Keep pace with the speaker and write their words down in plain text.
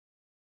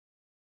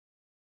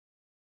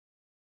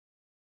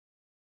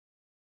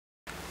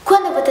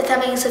Quando eu vou ter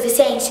tamanho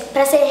suficiente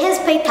para ser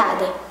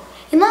respeitada?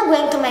 Eu não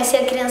aguento mais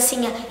ser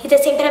criancinha e ter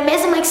sempre a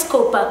mesma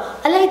desculpa.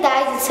 Olha a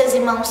idade de seus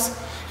irmãos.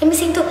 Eu me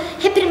sinto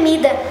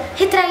reprimida,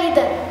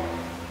 retraída,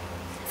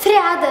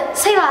 freada,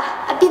 sei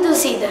lá,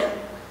 abduzida.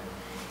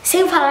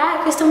 Sem falar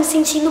que eu estou me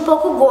sentindo um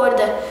pouco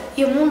gorda.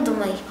 E o mundo,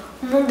 mãe,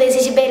 o mundo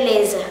exige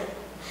beleza.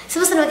 Se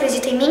você não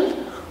acredita em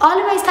mim,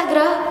 olha o meu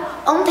Instagram.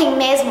 Ontem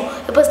mesmo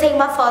eu postei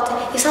uma foto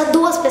e só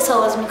 2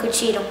 pessoas me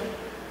curtiram.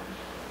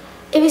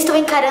 Eu estou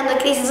encarando a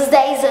crise dos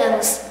 10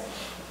 anos.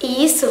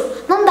 E isso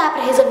não dá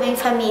pra resolver em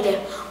família,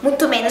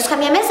 muito menos com a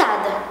minha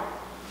mesada.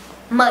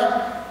 Mãe,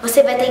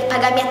 você vai ter que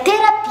pagar minha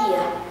terapia.